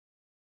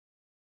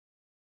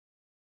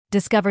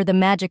Discover the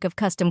magic of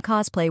custom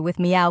cosplay with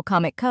Meow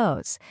Comic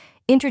Cos.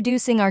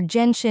 Introducing our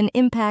Genshin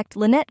Impact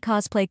Lynette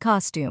cosplay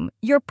costume,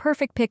 your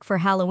perfect pick for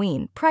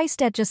Halloween,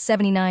 priced at just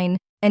 $79.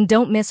 And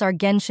don't miss our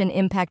Genshin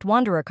Impact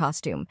Wanderer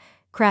costume,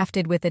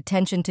 crafted with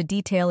attention to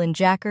detail in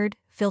jacquard,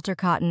 filter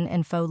cotton,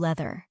 and faux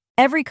leather.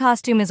 Every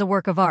costume is a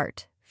work of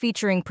art,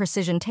 featuring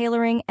precision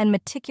tailoring and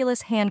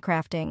meticulous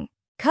handcrafting.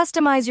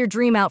 Customize your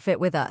dream outfit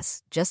with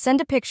us. Just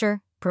send a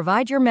picture,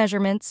 provide your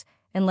measurements,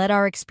 and let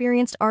our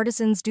experienced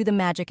artisans do the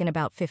magic in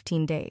about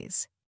 15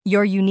 days.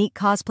 Your unique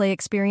cosplay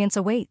experience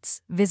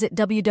awaits. Visit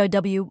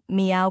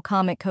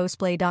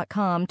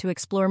www.meowcomiccosplay.com to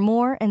explore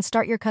more and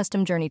start your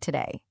custom journey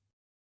today.